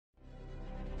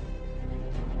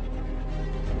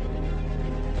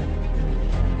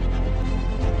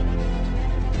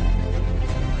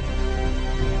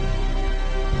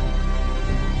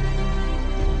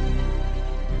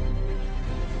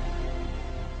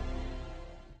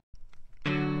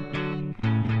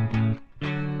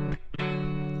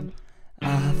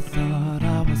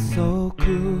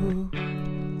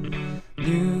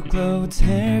old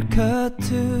haircut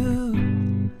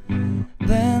too.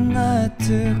 Then I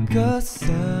took a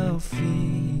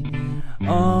selfie.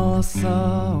 All I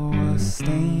saw was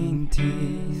stained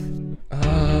teeth.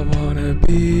 I wanna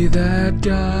be that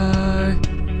guy.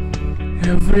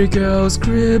 Every girl's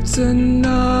kryptonite.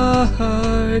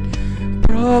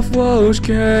 Prof. Walsh,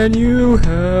 can you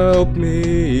help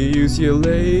me? Use your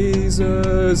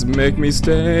lasers, make me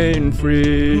stain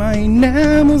free. My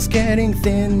enamel's getting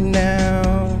thin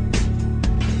now,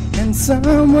 and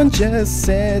someone just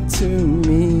said to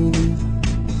me,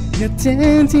 your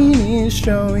dentin is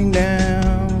showing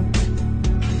now,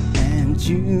 and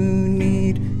you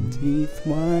need teeth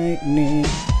whitening.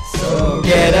 So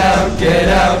get out, get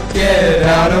out, get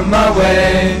out of my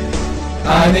way.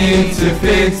 I need to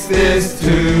fix this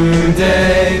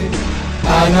today.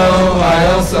 I know I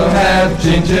also have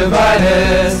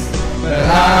gingivitis, but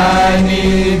I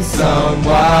need some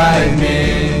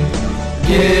whitening.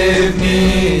 Give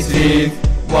me teeth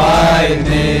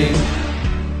whitening.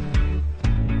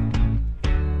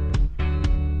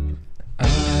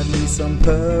 I need some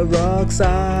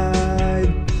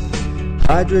peroxide,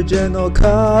 hydrogen or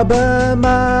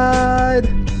carbamide.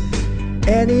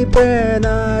 Any brand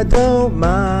I don't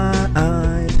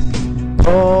mind.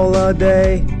 Polar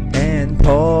day and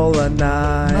polar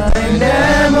night. My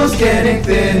enamel's getting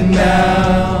thin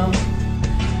now,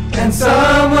 and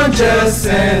someone just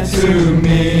said to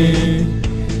me,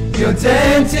 your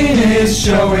dentin is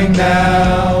showing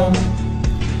now,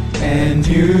 and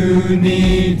you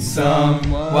need some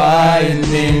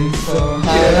whitening. So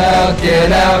get out,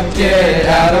 get out, get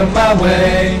out of my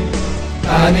way.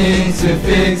 I need to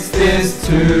fix this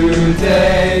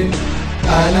today.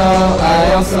 I know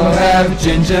I also have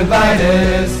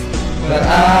gingivitis, but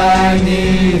I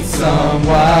need some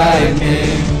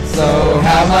whitening. So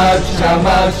how much,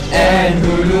 and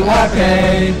who do I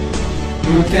pay?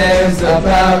 Who cares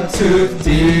about tooth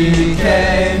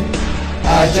decay?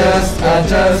 I just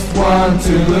want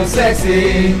to look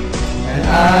sexy, and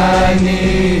I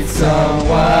need some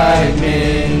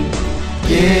whitening.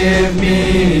 Give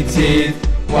me teeth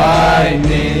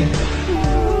whitening.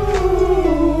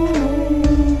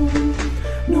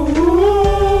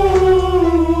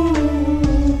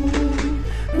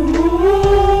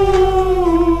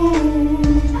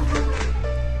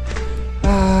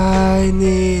 I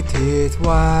need teeth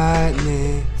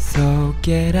whitening. So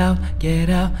get out, get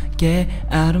out, get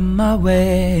out of my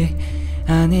way.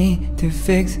 I need to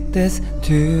fix this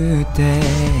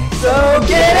today. So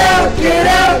get out, get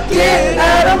out, get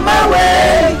out of my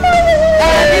way.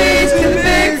 I need to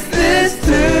fix this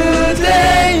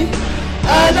today.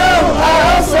 I know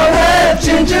I also have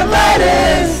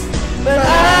gingivitis, but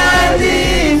I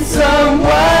need some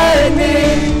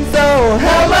whitening. So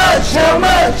how much,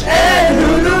 and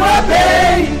who do I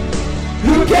pay?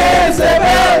 Who cares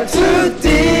about tooth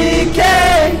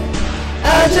decay?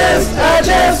 I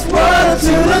just want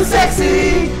to look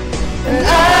sexy, and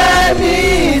I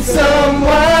need some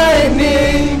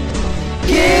whitening.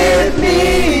 Give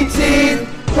me teeth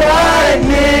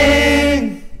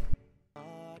whitening.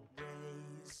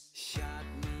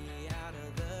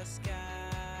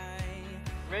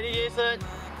 Ready, Jason?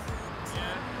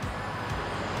 Yeah.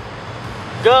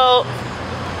 Go!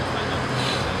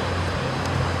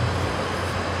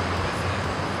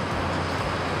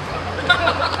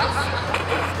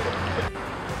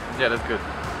 Yeah, that's good.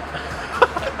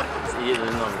 See,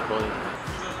 there's no recording.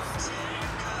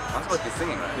 I'm supposed to be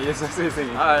singing, right? Yes, I'm still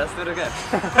singing. Alright, let's do it again.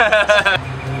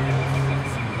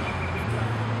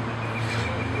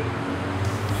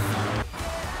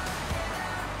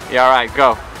 Yeah, alright,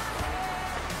 go.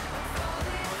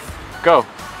 Go.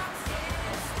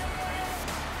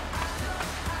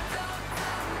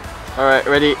 Alright,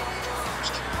 ready?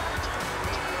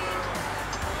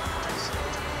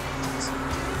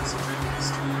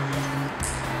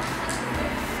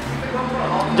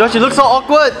 Josh, you look so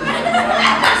awkward!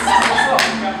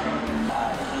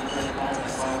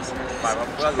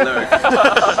 I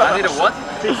need a what?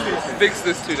 Fix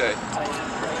this today.